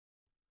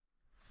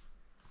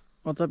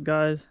What's up,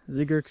 guys?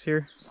 Zigrix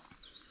here,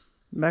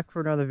 back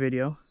for another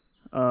video.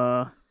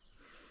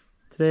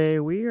 Today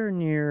we are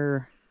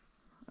near,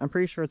 I'm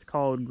pretty sure it's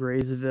called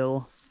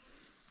Graysville,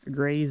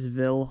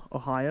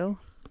 Ohio.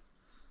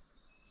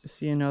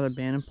 See another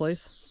abandoned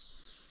place.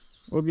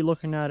 We'll be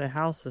looking at a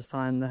house this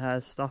time that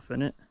has stuff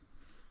in it.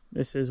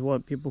 This is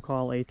what people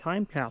call a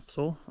time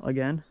capsule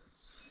again.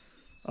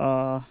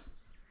 I'm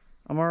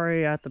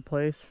already at the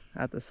place,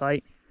 at the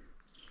site.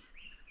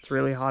 It's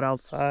really hot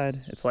outside.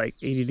 It's like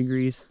 80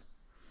 degrees.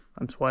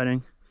 I'm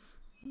sweating.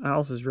 The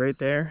house is right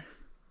there,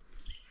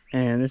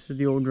 and this is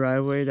the old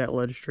driveway that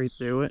led straight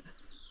through it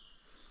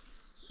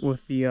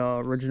with the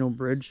original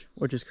bridge,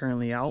 which is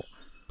currently out.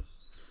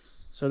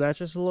 So that's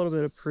just a little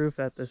bit of proof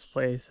that this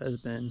place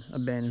has been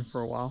abandoned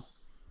for a while.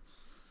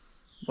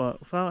 But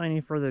without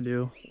any further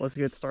ado, let's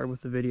get started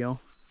with the video.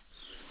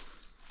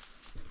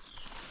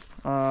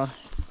 I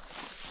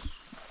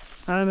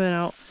haven't been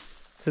out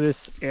to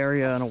this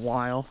area in a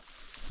while.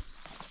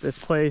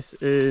 This place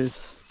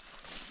is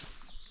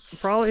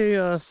probably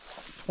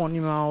 20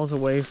 miles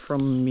away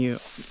from me,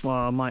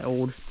 my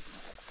old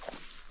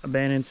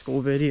abandoned school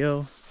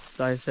video.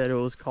 I said it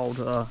was called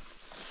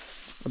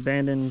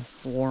Abandoned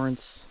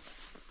Lawrence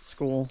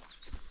School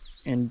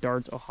in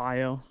Darts,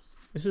 Ohio.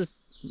 This is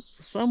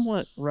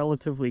somewhat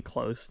relatively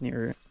close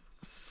near it.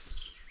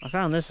 I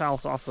found this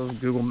house off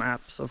of Google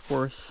Maps, of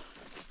course.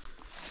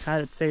 Had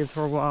it saved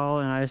for a while,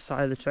 and I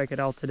decided to check it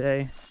out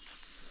today,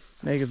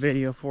 make a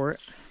video for it.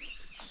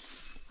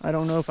 I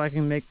don't know if I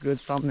can make a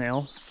good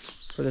thumbnail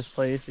for this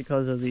place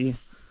because of the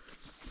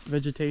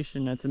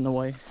vegetation that's in the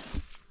way,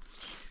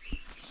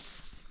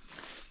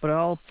 but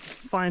I'll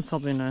find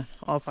something.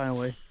 I'll find a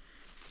way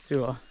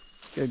to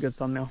get a good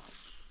thumbnail.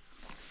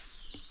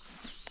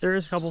 There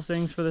is a couple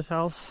things for this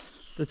house.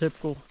 The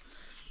typical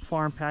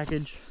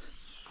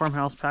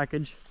farmhouse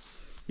package.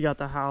 You got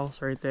the house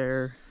right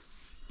there,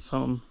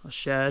 a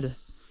shed,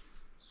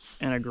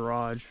 and a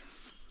garage.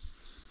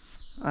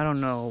 I don't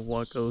know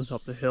what goes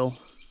up the hill.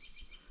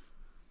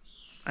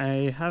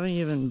 I haven't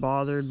even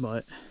bothered,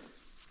 but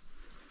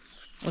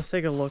let's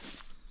take a look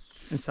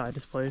inside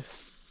this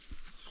place.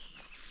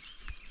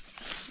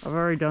 I've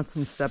already done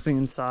some stepping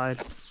inside.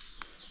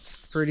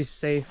 It's pretty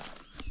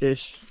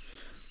safe-ish,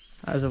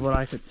 as of what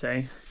I could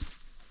say,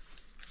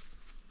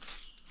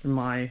 in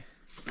my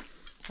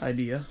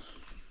idea.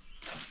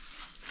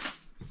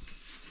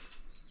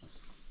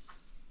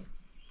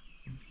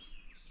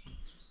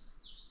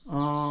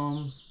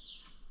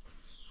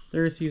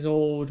 There's these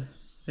old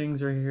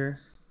things right here.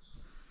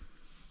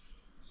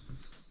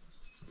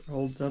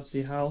 Holds up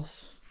the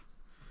house.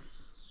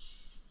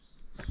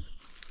 You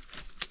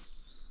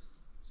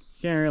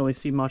can't really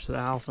see much of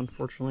the house,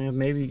 unfortunately.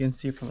 Maybe you can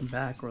see from the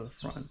back or the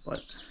front,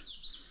 but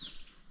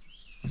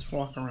let's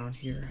walk around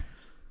here.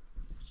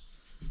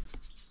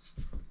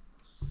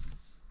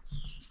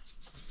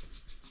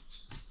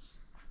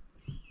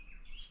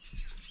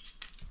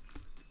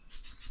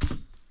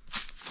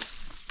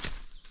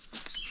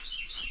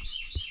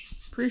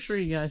 Pretty sure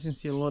you guys can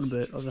see a little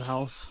bit of the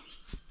house.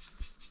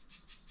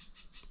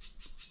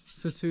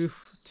 It's a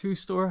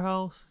two-floor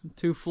house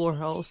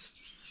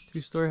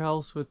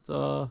with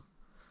some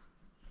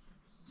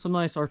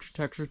nice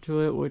architecture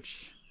to it,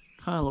 which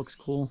kind of looks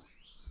cool.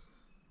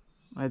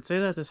 I'd say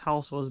that this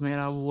house was made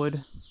out of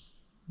wood,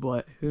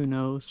 but who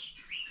knows.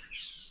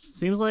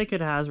 Seems like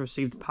it has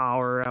received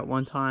power at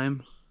one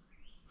time,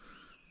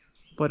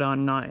 but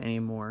not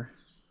anymore.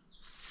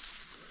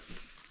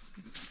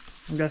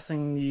 I'm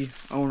guessing the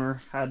owner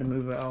had to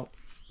move out,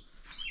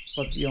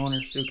 but the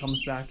owner still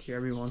comes back here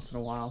every once in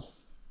a while.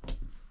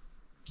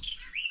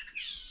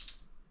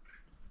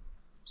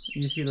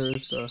 You see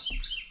there's the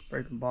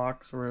breaking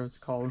box, or whatever it's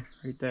called,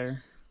 right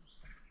there.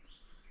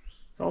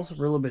 It's also a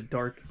little bit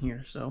dark in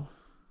here, so.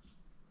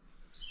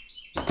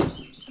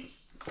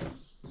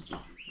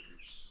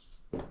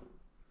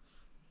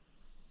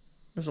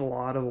 There's a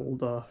lot of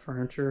old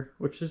furniture,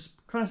 which is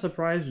kind of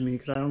surprising me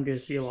because I don't get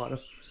to see a lot of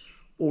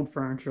old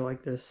furniture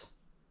like this.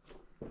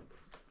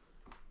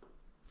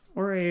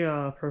 Or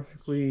a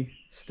perfectly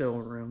still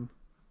room.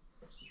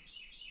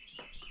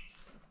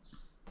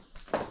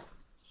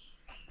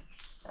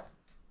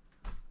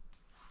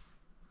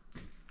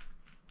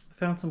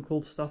 Found some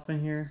cool stuff in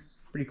here,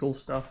 pretty cool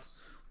stuff,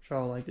 which I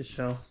would like to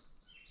show.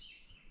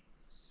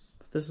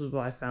 But this is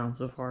what I found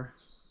so far.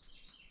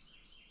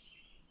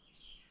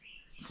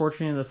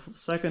 Fortunately, the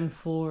second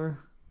floor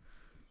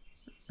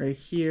right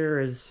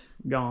here is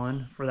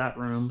gone for that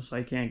room, so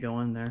I can't go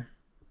in there.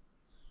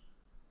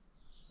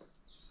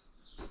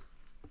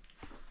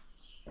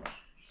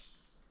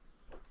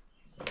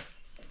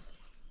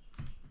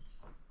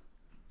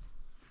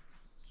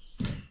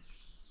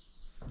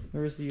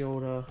 There's the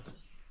old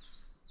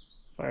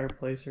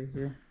fireplace right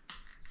here.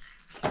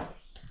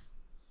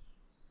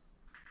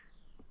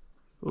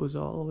 Goes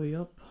all the way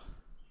up.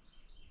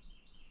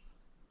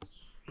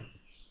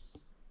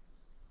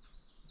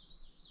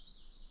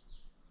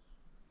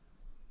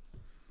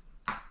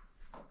 I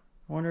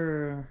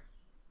wonder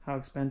how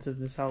expensive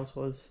this house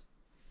was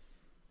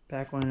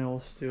back when it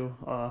was still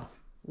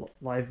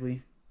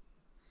lively.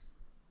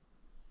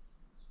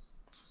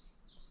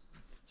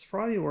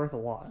 probably worth a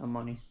lot of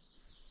money.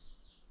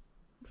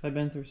 Because I've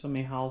been through so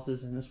many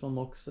houses and this one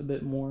looks a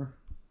bit more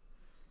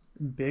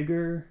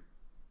bigger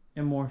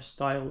and more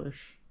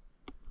stylish.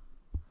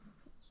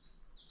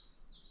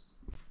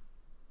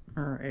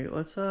 Alright,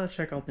 let's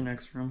check out the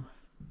next room.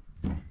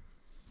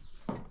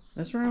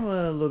 This room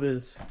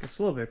it's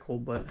a little bit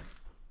cold, but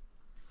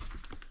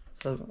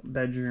it's a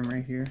bedroom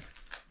right here.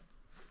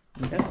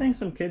 I'm guessing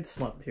some kids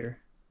slept here.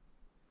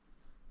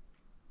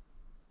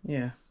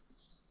 Yeah.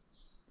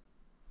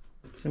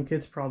 Some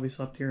kids probably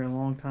slept here a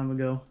long time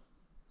ago.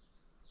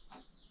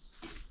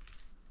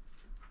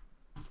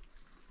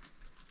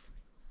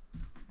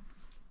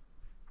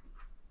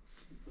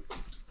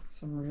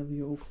 Some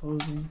really old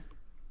clothing.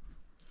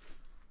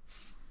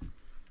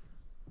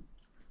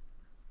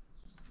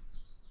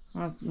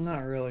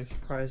 Not really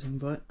surprising,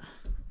 but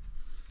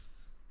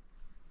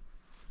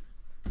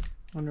I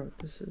wonder what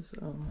this is.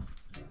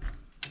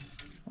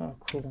 Oh,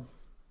 cool.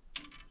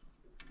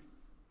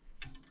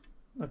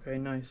 Okay,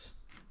 nice.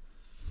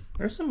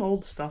 There's some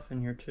old stuff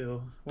in here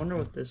too. Wonder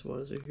what this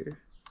was right here.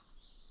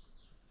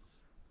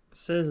 It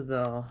says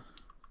the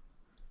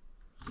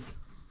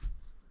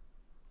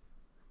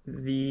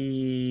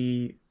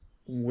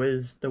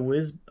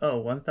Wiz, oh,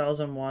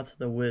 1000 watts,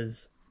 the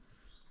Wiz.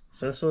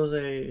 So this was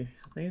I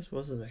think this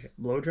was a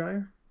blow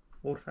dryer,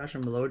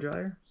 old-fashioned blow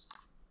dryer.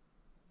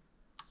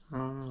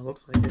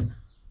 Looks like it.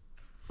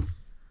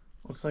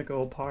 Looks like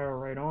it'll power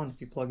right on if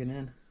you plug it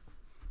in.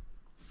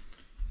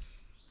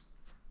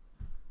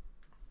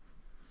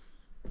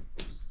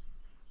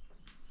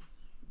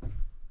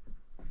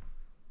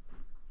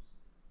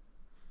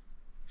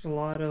 There's a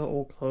lot of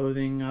old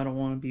clothing. I don't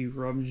want to be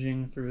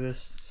rummaging through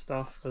this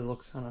stuff because it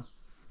looks kind of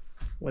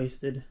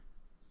wasted.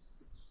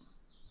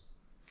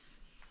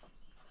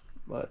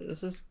 But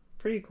this is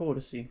pretty cool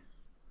to see.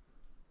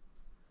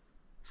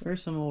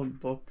 There's some old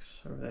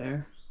books over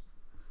there.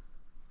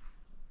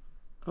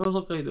 Those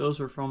look like those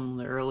were from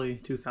the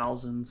early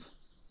 2000s.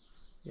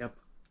 Yep.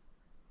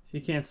 If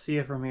you can't see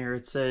it from here,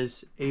 it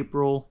says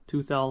April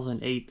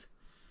 2008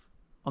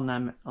 on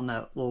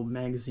that little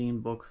magazine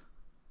book.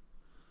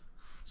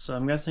 So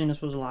I'm guessing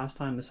this was the last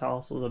time this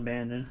house was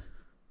abandoned.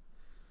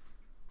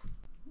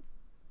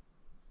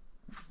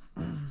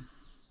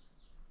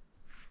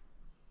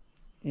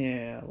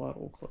 Yeah, a lot of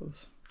old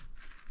clothes.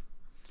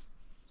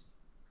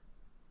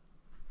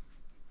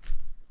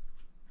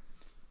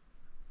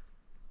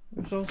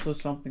 There's also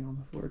something on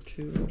the floor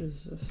too. What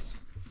is this?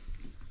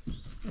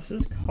 This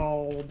is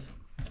called...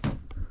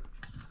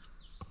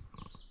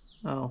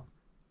 oh.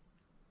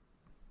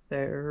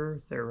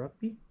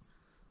 Therapy?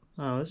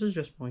 Oh, this is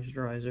just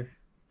moisturizer.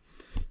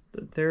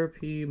 The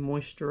Therapy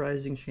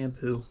Moisturizing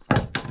Shampoo.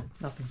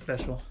 Nothing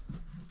special.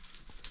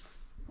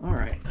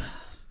 Alright.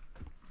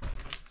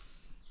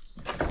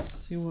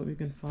 Let's see what we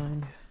can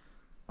find.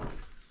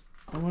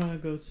 I want to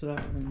go to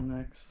that room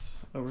next.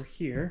 Over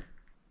here.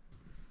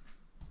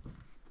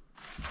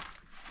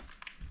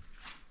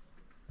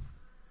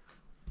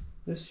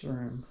 This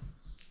room.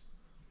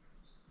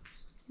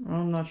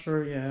 I'm not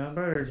sure. Yeah, I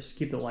better just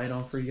keep the light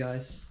on for you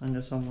guys. I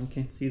know someone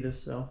can't see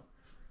this, so.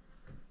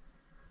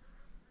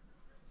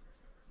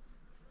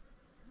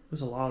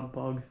 There's a loud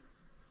bug.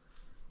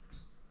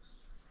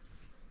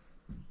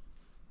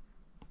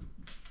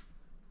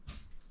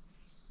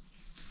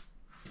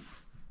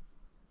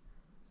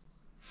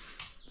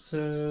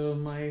 So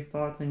my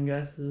thoughts and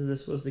guesses,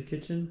 this was the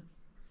kitchen.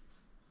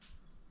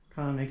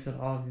 Kind of makes it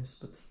obvious,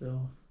 but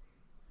still.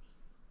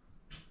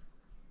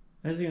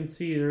 As you can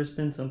see, there's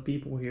been some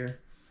people here.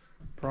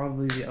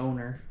 Probably the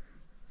owner.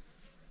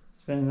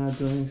 He's been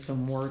doing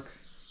some work.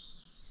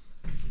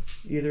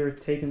 Either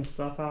taking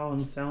stuff out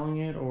and selling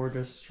it, or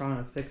just trying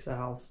to fix a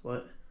house,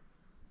 but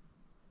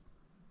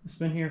it's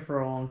been here for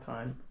a long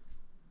time.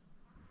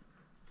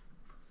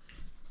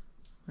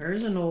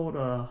 There's an old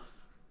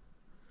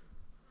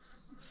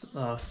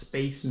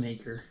space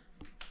maker.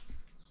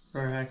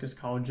 What the heck is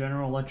called?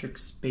 General Electric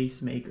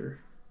Space Maker.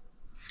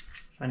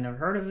 I never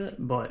heard of it,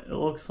 but it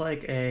looks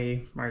like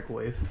a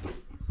microwave.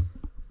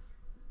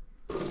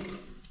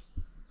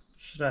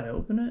 Should I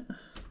open it?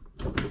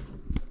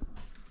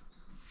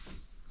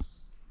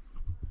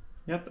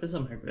 Yep, it's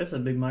a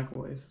big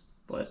microwave,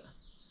 but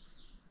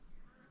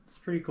it's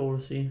pretty cool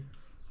to see.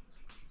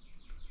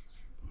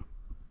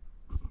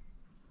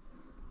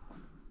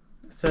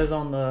 It says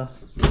on it,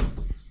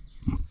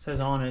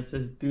 it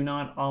says do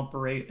not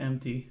operate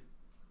empty.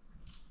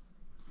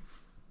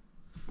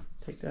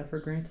 Take that for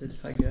granted,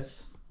 I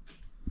guess.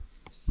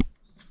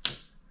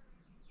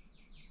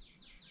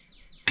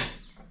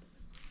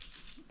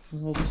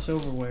 Some old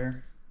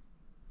silverware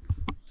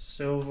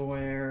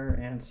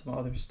and some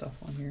other stuff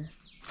on here.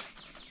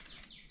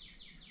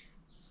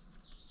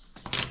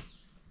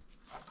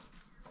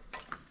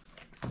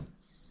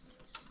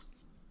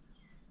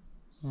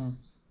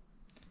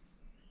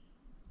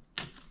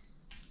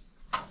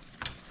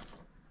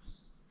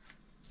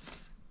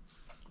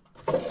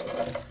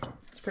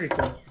 It's pretty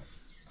cool.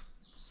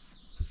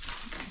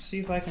 See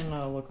if I can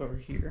look over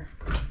here.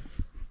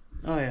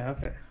 Oh yeah,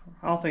 okay.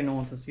 I don't think no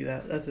one can see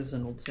that. That's just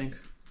an old sink.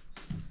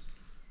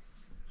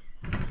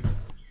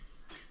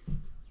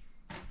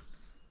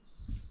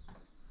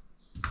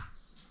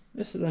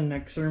 This is the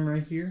next room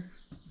right here.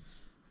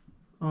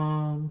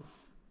 I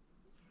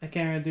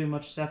can't really do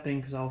much stepping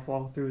because I'll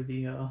fall through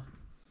the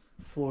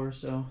floor,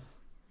 so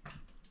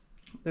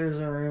there's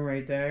a room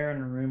right there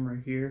and a room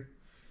right here.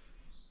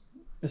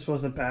 This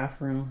was a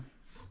bathroom,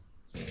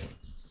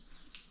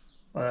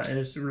 but it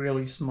is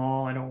really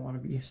small. I don't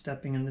want to be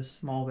stepping in this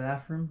small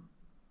bathroom.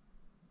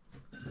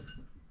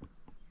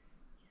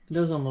 It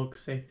doesn't look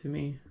safe to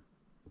me.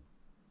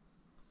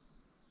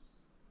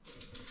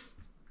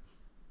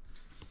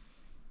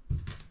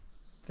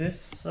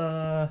 This is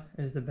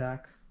the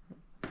back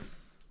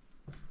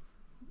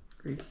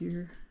right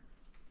here.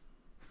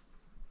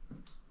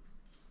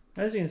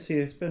 As you can see,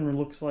 this bin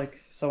looks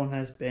like someone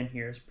has been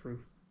here as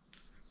proof.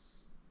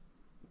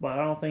 But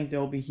I don't think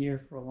they'll be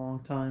here for a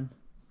long time,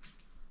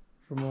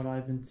 from what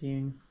I've been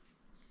seeing.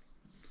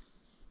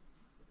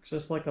 It's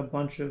just like a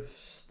bunch of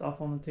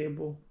stuff on the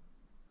table.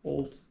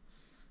 Old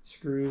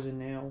screws and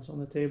nails on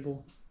the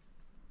table.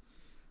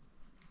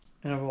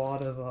 And a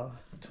lot of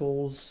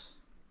tools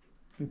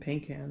and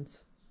paint cans.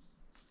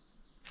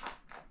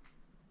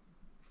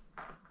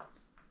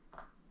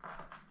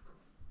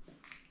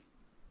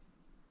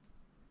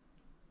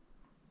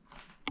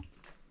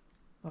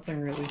 Nothing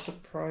really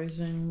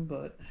surprising,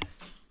 but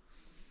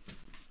I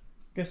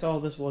guess all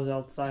this was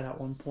outside at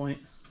one point.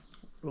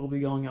 We'll be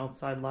going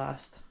outside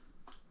last.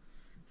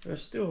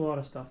 There's still a lot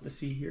of stuff to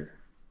see here.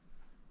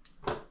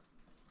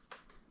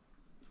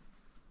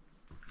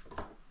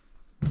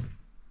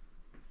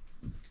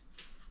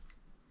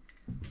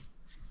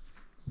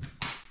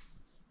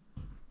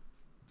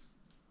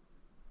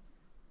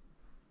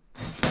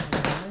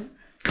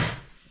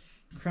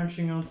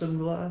 Crunching onto the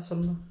glass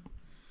on them.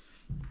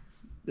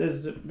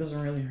 This doesn't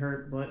really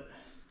hurt, but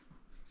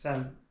it's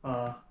had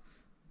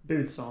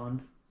boots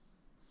on.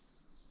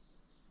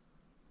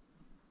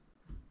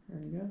 There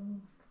we go.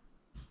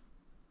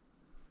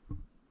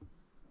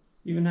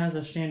 Even has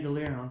a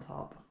chandelier on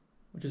top,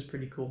 which is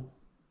pretty cool.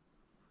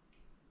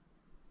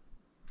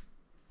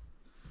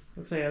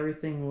 Looks like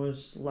everything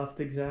was left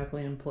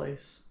exactly in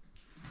place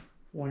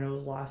when it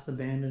was last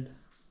abandoned.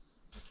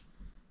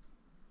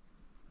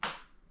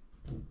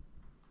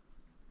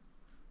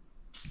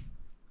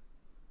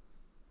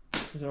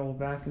 There's an old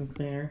vacuum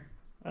cleaner.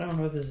 I don't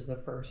know if this is the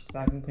first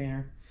vacuum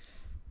cleaner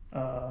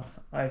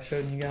I've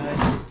shown you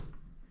guys.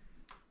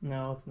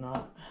 No, it's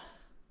not.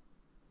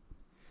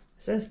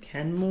 It says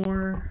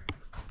Kenmore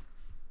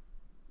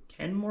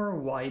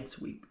Wide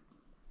Sweep.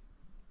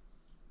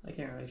 I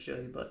can't really show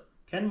you, but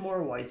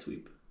Kenmore Wide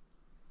Sweep.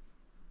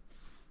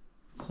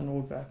 It's an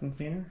old vacuum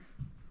cleaner.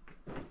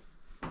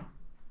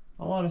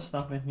 A lot of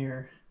stuff in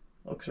here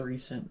looks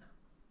recent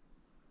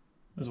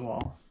as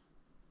well.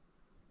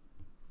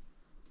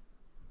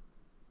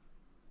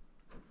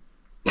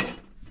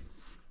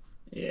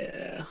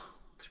 Yeah,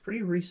 looks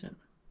pretty recent.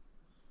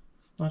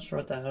 Not sure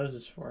what that hose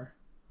is for.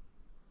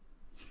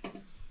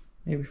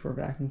 Maybe for a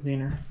vacuum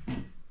cleaner.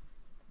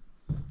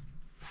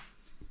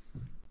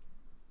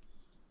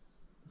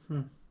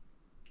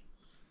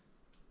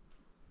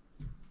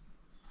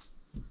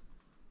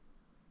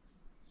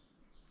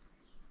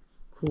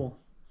 Cool.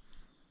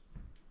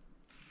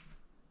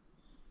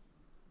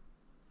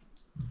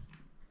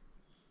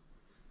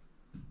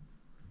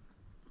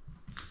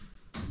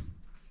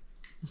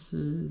 This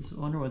is, I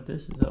wonder what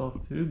this is. Oh,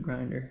 food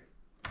grinder.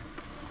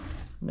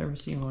 Never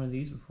seen one of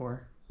these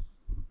before.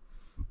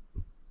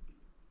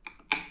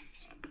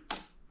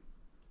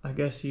 I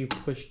guess you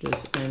push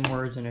this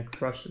inwards and it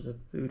crushes the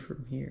food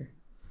from here.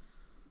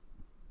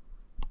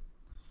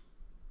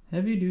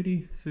 Heavy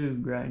duty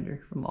food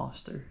grinder from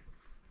Oster.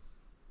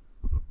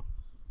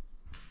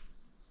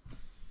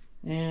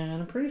 And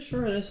I'm pretty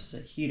sure this is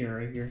a heater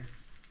right here.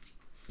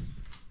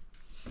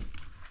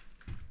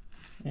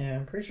 Yeah,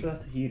 I'm pretty sure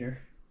that's a heater.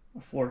 A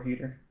floor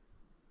heater.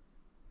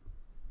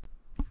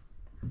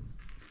 There's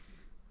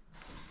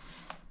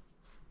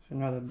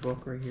another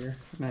book right here,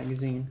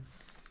 magazine.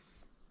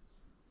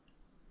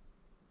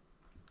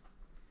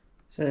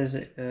 It says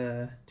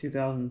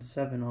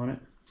 2007 on it.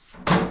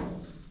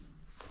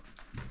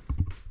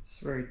 It's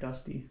very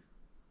dusty.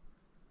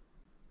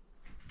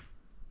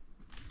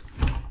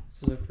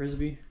 This is a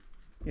Frisbee.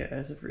 Yeah,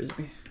 it's a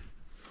Frisbee.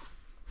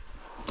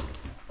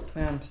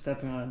 I'm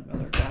stepping on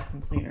another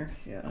vacuum cleaner.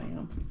 Yeah, I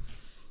am.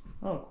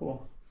 Oh,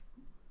 cool.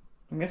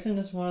 I'm guessing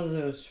this is one of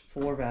those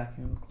floor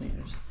vacuum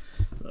cleaners.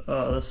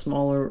 The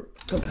smaller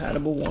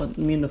compatible one.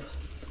 I mean the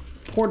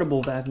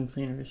portable vacuum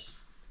cleaners.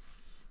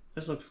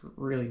 This looks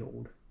really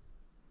old.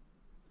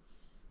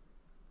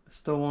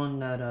 It's the one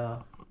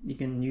that you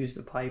can use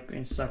the pipe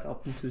and suck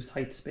up into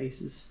tight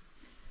spaces.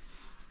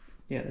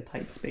 Yeah, the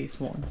tight space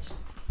ones.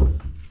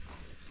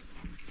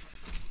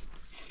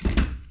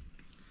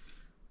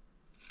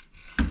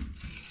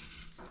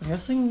 I'm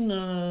guessing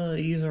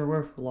these are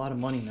worth a lot of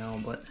money now,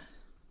 but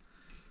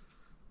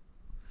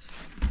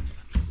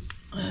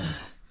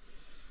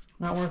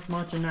not worth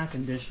much in that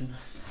condition.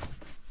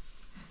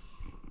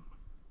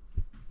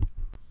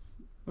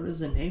 What is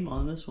the name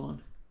on this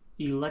one?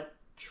 Electrus?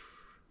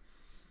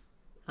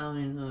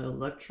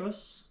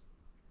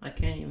 I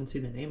can't even see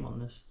the name on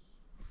this.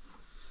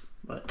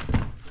 but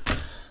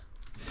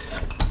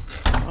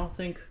I don't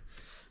think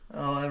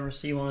I'll ever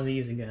see one of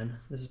these again.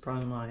 This is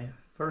probably my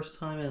first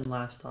time and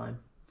last time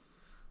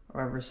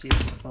I'll ever see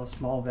a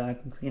small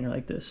vacuum cleaner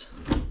like this.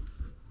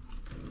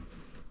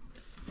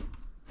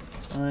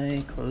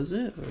 I close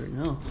it or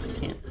no? I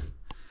can't.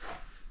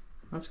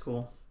 That's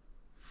cool.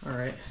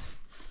 Alright,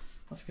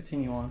 let's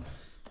continue on.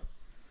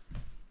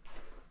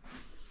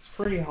 It's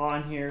pretty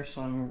hot in here,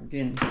 so I'm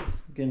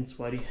getting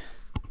sweaty.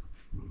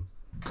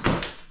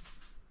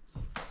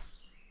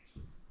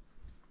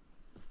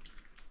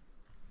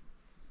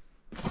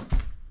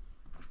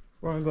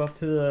 We're gonna go up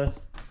to the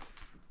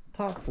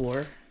top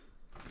floor.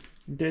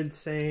 It did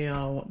say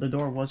the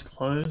door was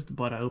closed,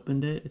 but I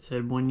opened it. It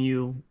said when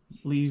you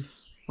leave,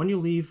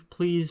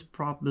 please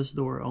prop this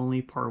door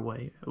only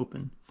partway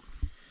open.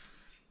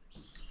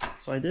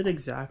 So I did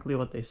exactly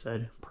what they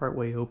said,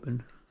 partway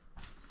open.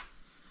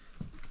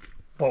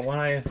 But when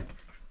I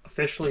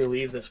officially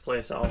leave this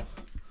place, I'll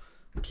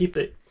keep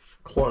it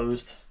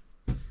closed,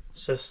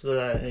 just so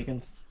that they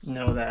can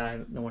know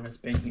that no one has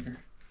been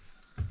here.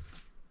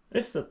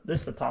 This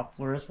the top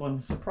floor. This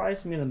one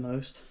surprised me the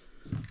most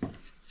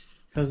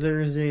because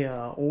there is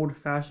a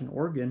old-fashioned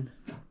organ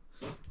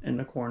in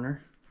the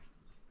corner,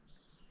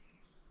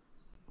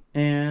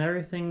 and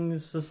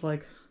everything's just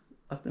like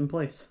left in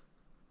place.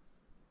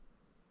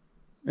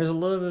 There's a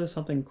little bit of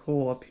something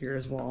cool up here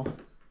as well.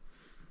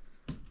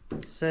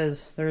 It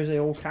says there's an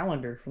old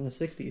calendar from the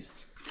 60s.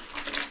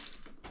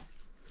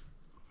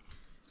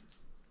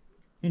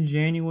 In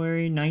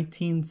January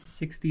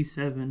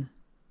 1967.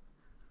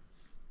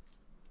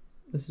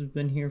 This has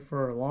been here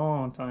for a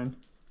long time.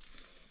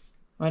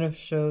 Kind of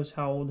shows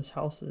how old this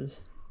house is.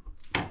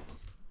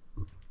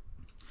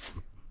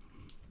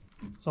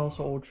 It's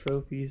also old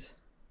trophies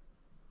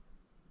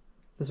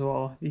as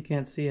well. If you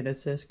can't see it, it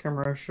says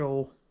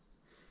commercial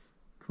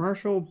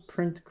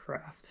print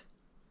craft.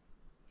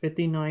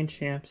 59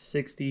 champs,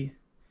 60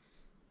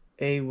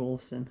 A.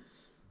 Wilson.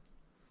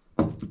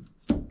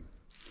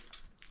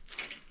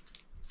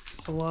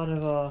 It's a lot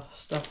of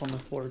stuff on the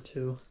floor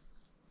too.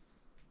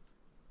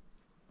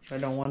 I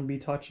don't want to be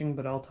touching,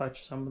 but I'll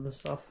touch some of the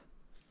stuff.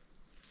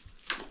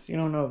 So you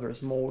don't know if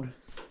there's mold.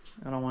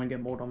 I don't want to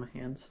get mold on my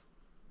hands.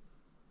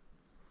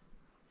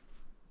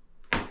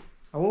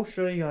 I will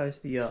show you guys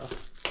the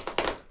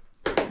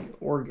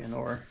organ,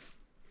 or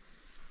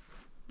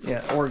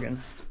yeah,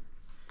 organ.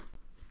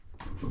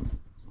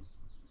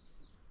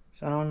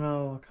 So I don't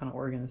know what kind of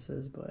organ this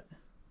is, but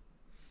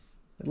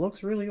it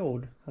looks really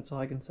old. That's all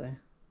I can say.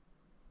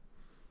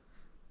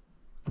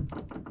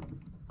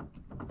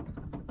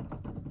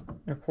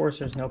 Of course,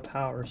 there's no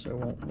power, so it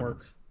won't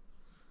work.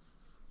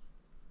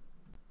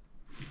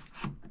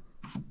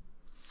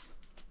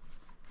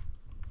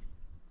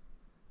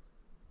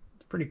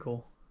 It's pretty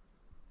cool.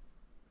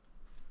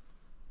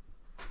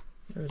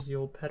 There's the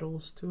old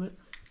pedals to it.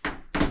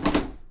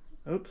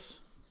 Oops.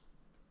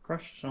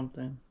 Crushed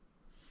something.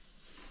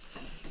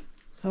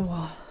 Oh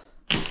well.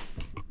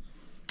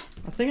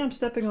 I think I'm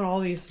stepping on all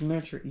these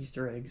miniature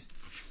Easter eggs.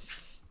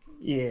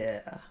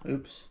 Yeah.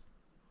 Oops.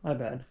 My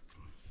bad.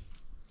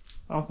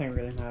 I don't think it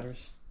really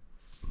matters.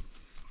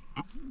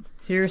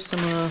 Here's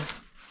some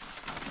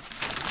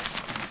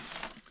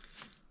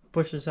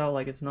push this out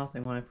like it's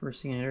nothing when I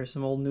first seen it. There's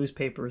some old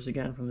newspapers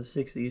again from the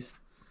 60s.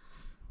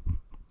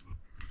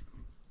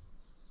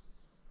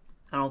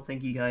 I don't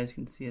think you guys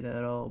can see it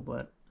at all,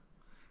 but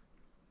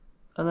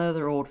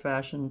another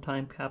old-fashioned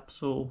time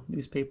capsule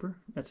newspaper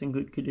that's in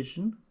good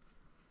condition.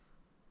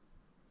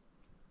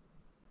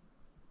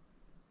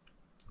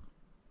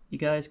 You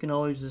guys can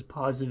always just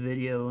pause the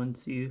video and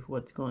see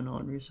what's going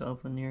on for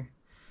yourself in there,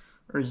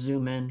 or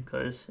zoom in,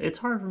 because it's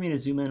hard for me to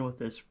zoom in with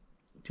this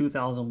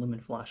 2000 lumen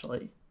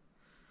flashlight.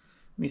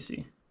 Let me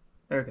see.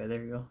 Okay,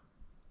 there you go.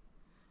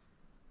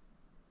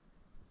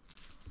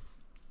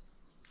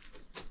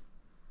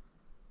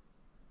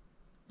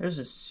 There's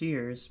a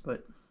Sears,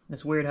 but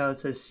it's weird how it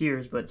says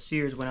Sears, but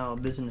Sears went out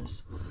of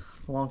business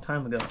a long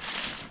time ago.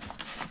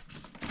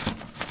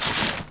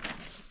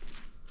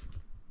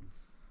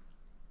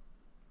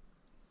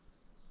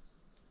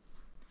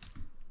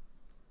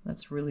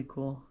 That's really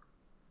cool.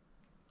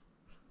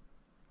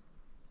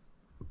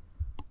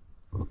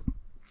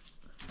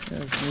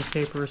 There's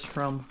newspapers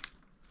from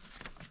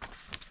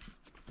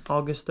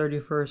August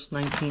 31st,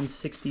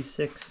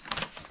 1966.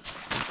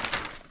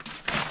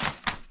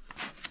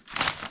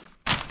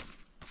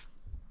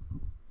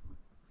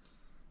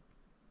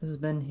 This has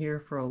been here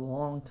for a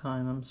long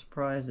time. I'm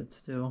surprised it's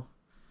still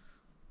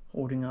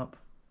holding up.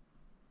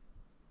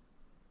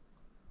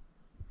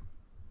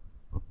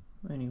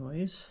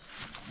 Anyways,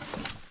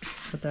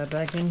 put that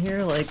back in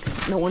here like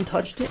no one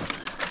touched it.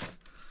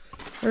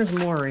 There's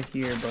more right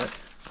here, but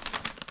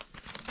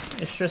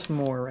it's just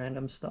more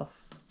random stuff.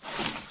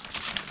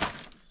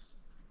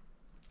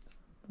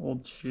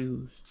 Old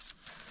shoes.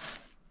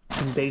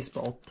 And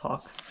baseball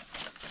talk.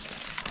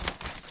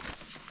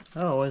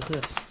 Oh, what is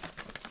this?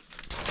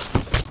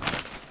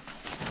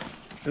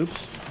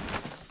 Oops.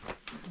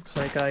 Looks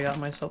like I got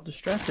myself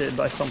distracted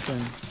by something.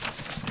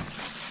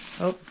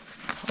 Oh,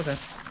 okay.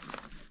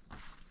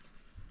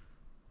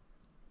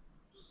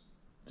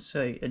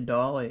 say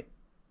 $1.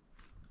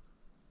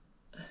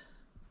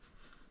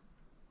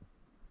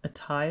 A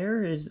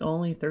tire is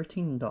only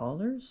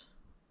 $13?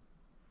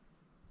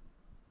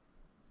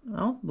 I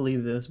don't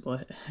believe this,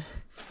 but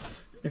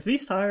if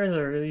these tires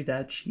are really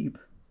that cheap,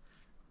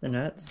 then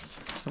that's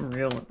some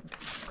real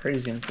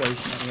crazy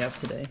inflation that we have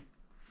today.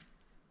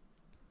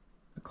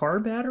 A car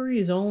battery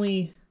is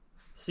only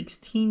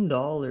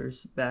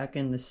 $16 back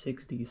in the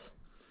 60s.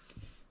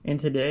 And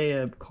today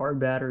a car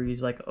battery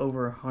is like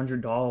over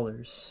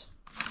 $100.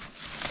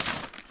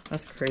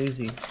 That's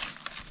crazy.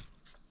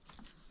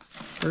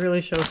 It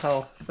really shows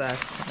how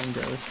fast time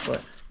goes,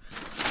 but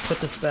put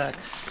this back.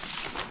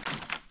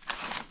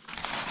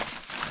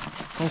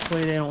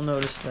 Hopefully they don't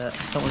notice that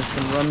someone's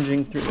been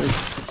rummaging through their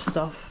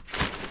stuff.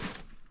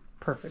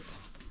 Perfect.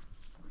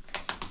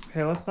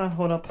 Okay, let's not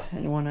hold up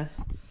anyone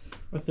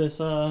with this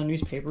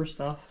newspaper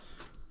stuff.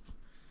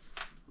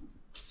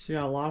 So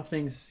yeah, a lot of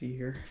things to see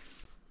here.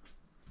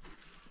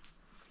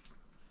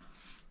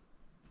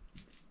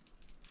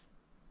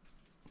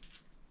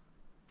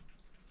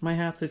 Might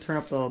have to turn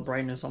up the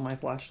brightness on my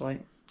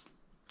flashlight.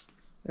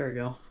 There we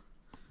go.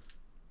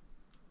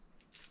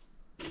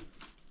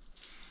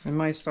 It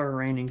might start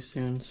raining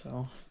soon,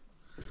 so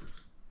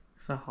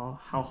how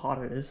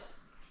hot it is.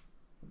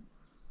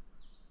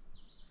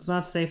 It's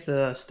not safe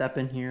to step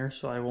in here,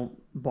 so I won't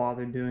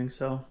bother doing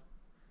so.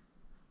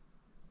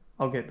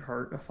 I'll get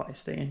hurt if I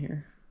stay in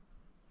here.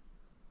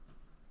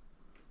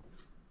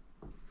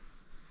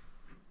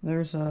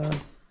 There's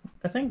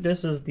I think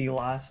this is the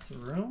last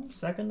room,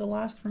 second to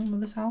last room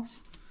of this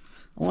house.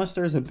 Unless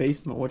there's a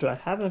basement, which I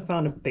haven't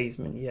found a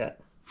basement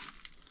yet.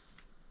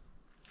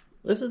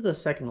 This is the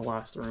second to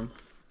last room.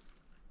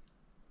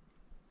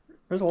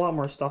 There's a lot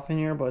more stuff in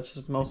here, but it's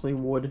just mostly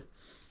wood.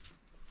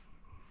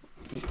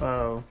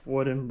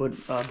 Wood and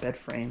bed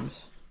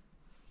frames.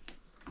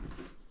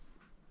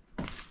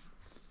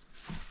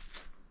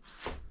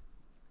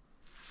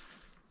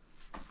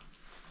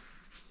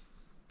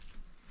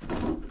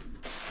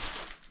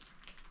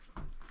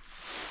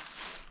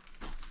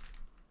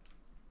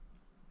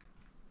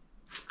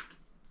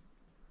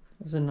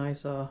 There's a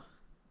nice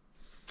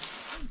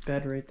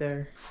bed right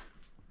there.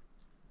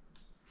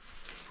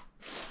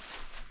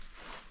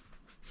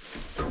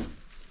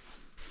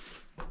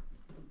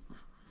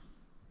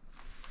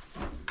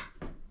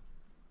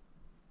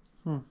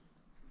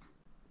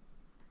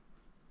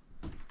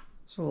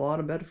 So a lot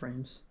of bed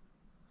frames.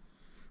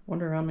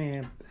 Wonder how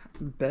many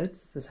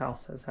beds this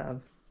house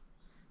have.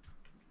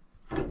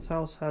 This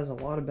house has a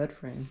lot of bed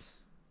frames.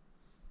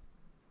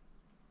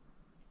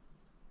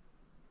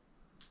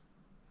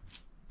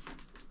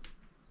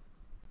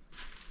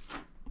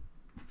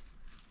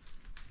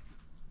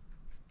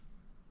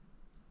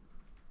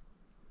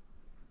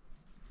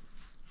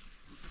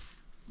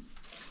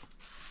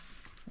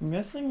 I'm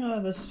guessing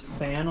this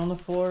fan on the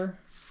floor.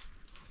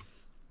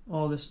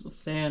 Oh, this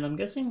fan. I'm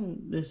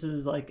guessing this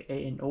is like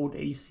an old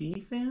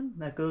AC fan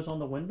that goes on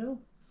the window.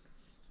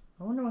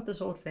 I wonder what this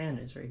old fan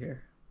is right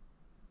here.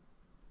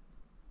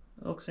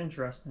 It looks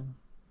interesting.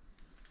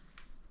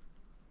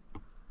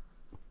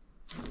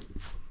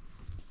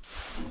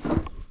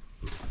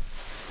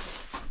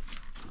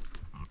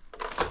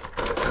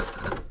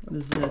 What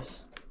is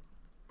this?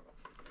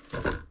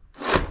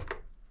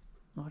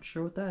 Not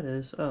sure what that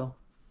is. Oh.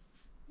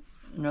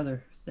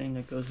 Another thing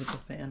that goes with the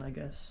fan, I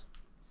guess.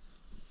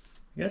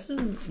 I guess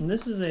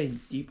this is a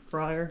deep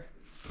fryer.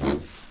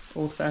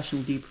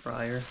 Old-fashioned deep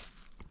fryer.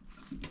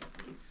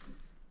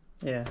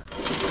 Yeah.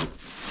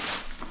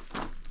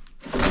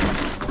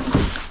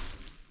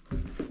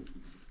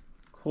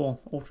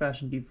 Cool.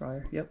 Old-fashioned deep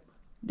fryer. Yep.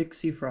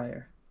 Dixie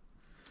fryer.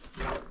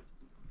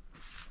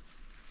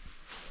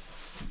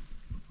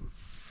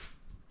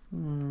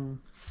 I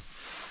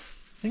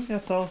think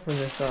that's all for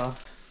this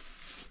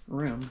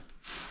room.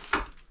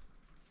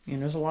 And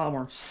there's a lot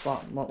more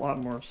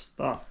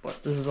stuff,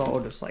 but this is all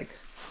just like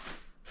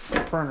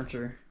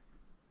furniture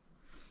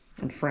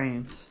and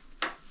frames.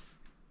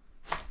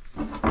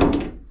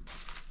 And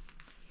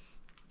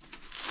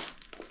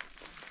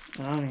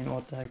I don't even know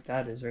what the heck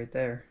that is right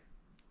there.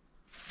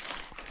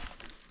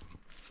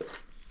 There's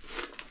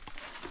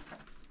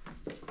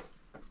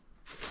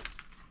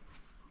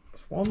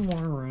one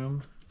more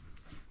room,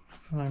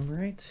 if I'm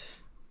right.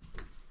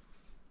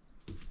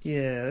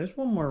 Yeah, there's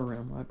one more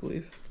room, I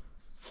believe.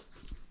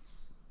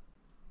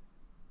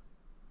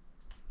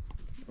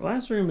 The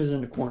last room is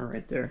in the corner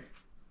right there.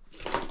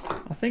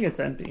 I think it's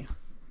empty.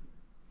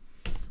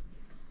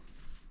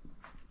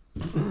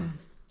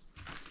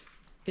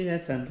 Yeah,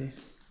 it's empty.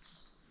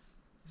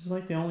 This is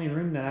like the only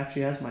room that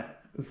actually has my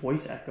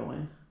voice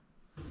echoing.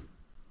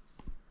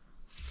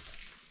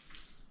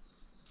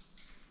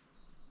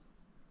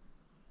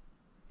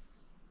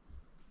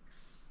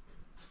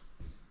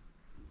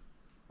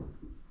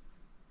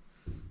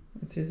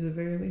 It's at the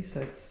very least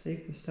it's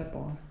safe to step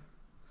on.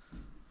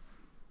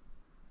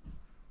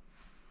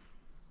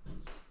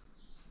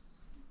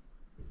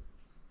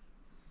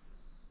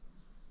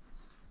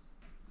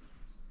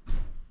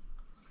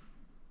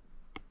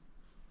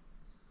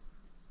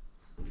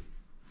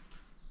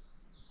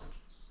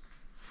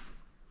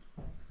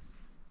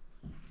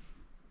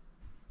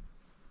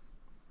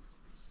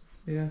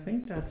 Yeah, I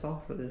think that's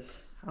all for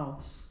this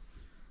house.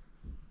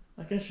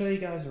 I can show you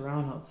guys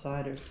around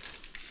outside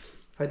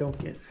if I don't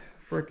get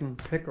freaking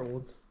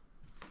prickled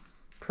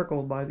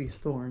by these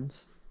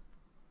thorns.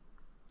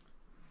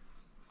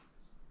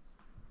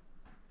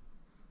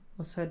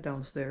 Let's head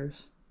downstairs.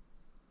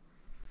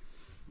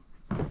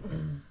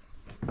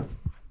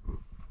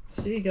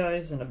 See you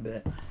guys in a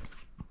bit.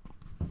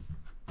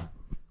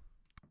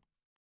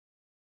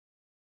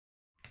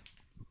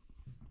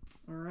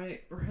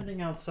 Alright, we're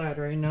heading outside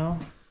right now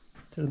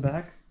to the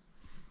back.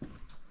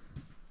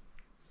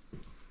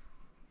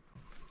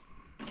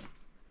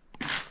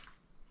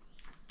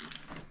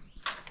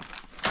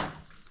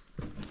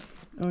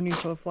 No need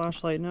for a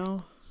flashlight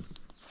now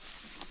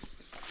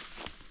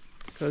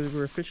because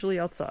we're officially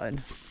outside.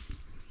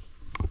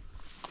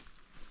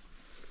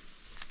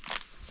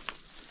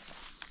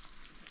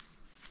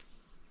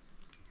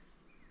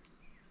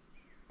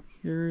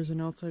 Here's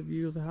an outside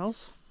view of the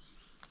house.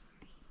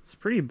 It's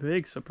pretty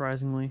big,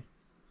 surprisingly.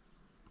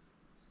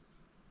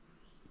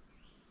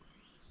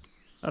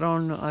 I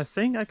don't know, I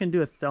think I can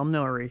do a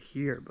thumbnail right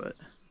here, but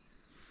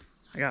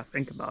I gotta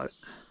think about it.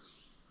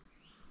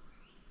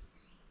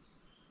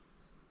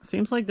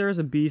 Seems like there's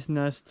a bee's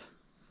nest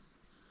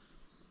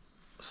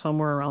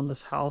somewhere around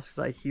this house because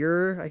I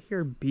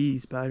hear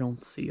bees, but I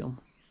don't see them.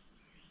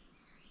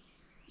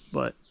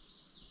 But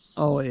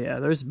oh yeah,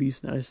 there's a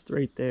bee's nest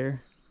right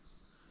there.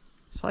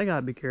 So I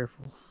gotta be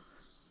careful.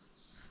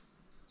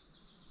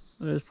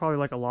 There's probably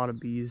like a lot of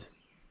bees.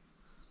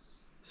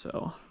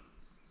 So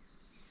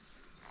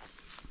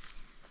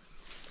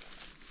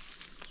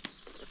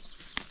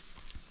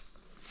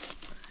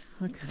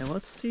okay,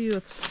 let's see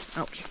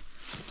ouch.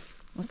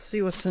 Let's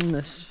see what's in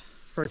this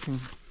freaking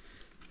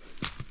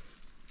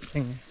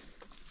thing.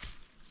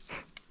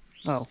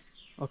 Oh,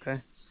 okay.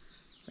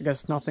 I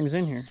guess nothing's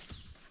in here.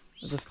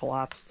 It just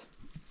collapsed.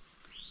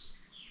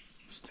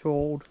 It's too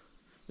old.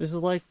 This is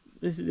like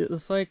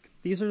it's like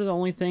these are the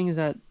only things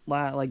that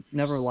like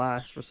never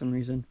last for some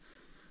reason.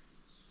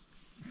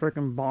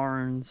 Freaking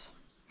barns.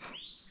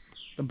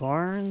 The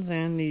barns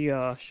and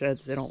the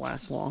sheds, they don't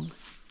last long.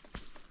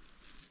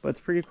 But it's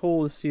pretty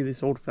cool to see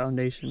this old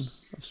foundation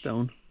of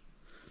stone.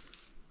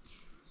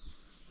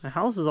 The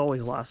houses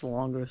always last the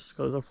longest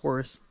because, of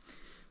course,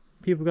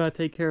 people gotta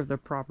take care of their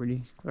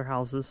property, their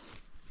houses,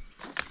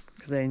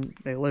 because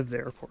they live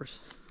there, of course.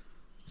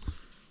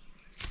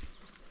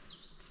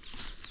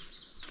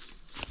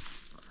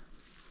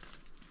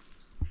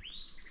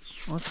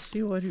 Let's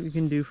see what we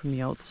can do from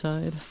the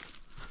outside.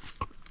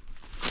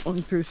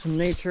 Going through some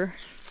nature.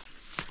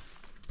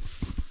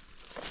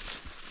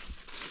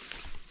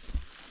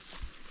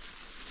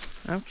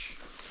 Ouch.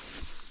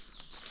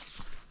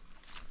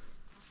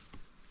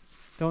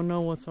 Don't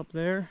know what's up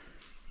there.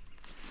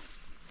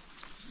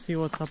 Let's see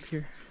what's up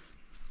here.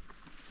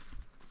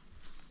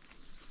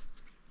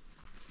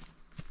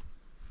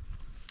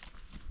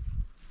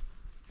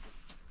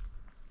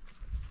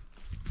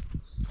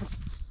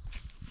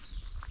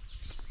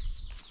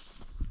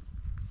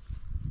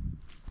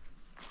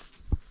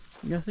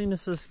 I'm guessing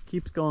this just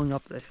keeps going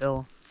up the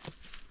hill.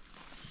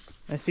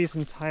 I see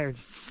some tire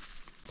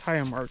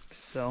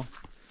marks, so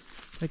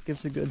that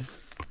gives a good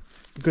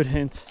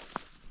hint.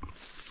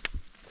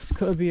 This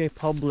could be a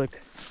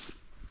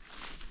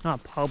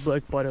not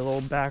public, but a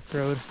little back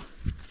road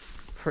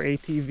for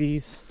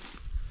ATVs,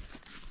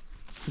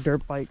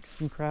 dirt bikes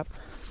and crap.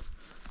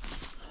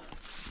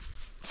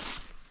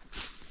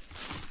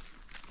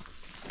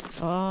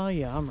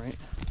 Yeah, I'm right.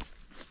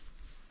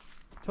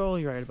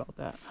 Totally right about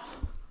that.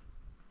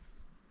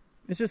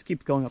 It just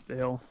keeps going up the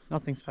hill.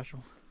 Nothing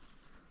special.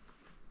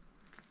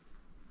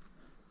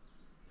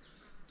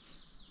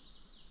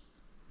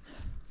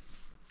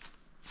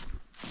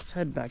 Let's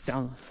head back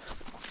down.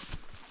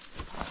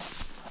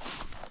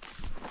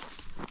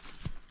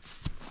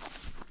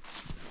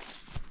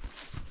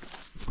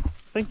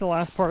 I think the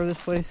last part of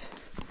this place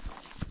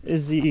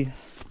is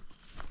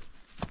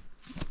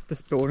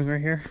this building right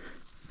here.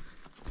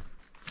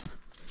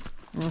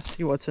 Let's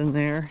see what's in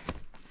there.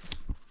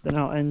 Then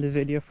I'll end the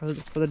video for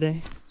the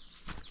day.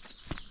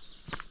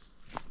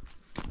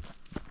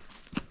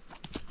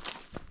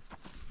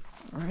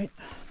 All right.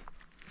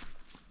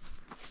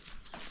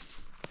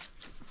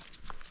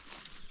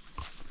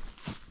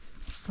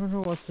 I don't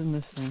know what's in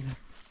this thing.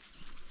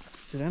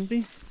 Is it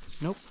empty?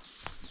 Nope.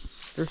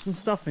 There's some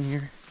stuff in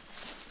here.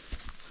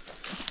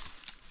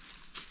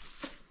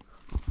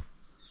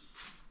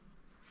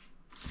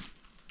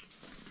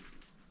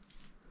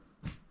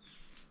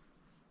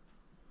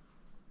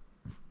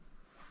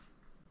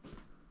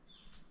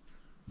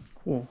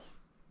 Cool.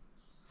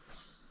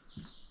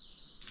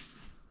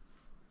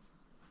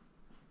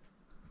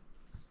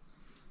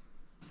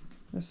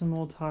 There's some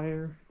old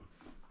tire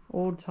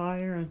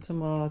and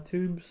some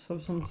tubes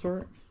of some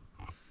sort.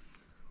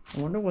 I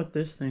wonder what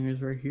this thing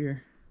is right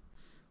here.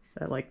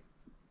 That like,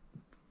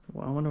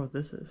 well, I wonder what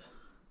this is.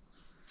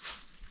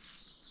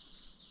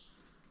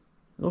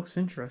 It looks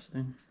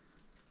interesting.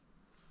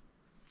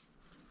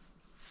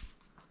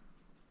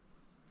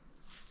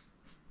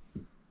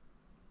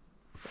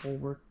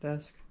 Old work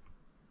desk.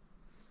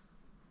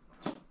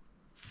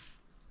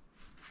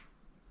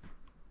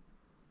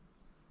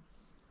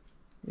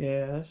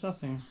 Yeah, there's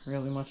nothing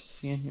really much to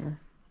see in here.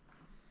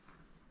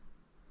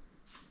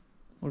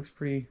 Looks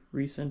pretty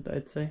recent,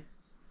 I'd say.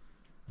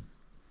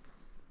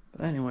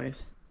 But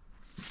anyways,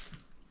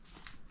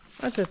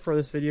 that's it for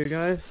this video,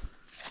 guys.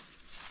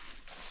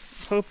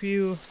 Hope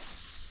you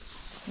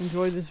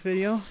enjoyed this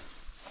video.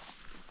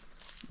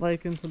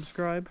 Like and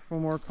subscribe for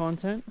more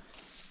content.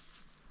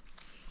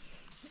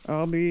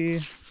 I'll be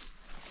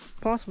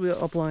possibly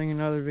uploading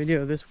another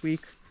video this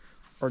week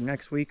or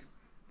next week.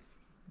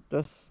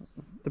 This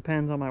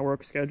depends on my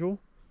work schedule.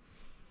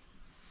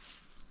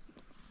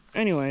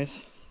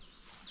 Anyways,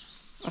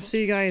 I'll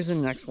see you guys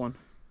in the next one.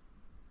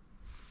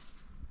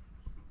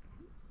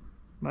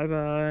 Bye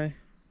bye.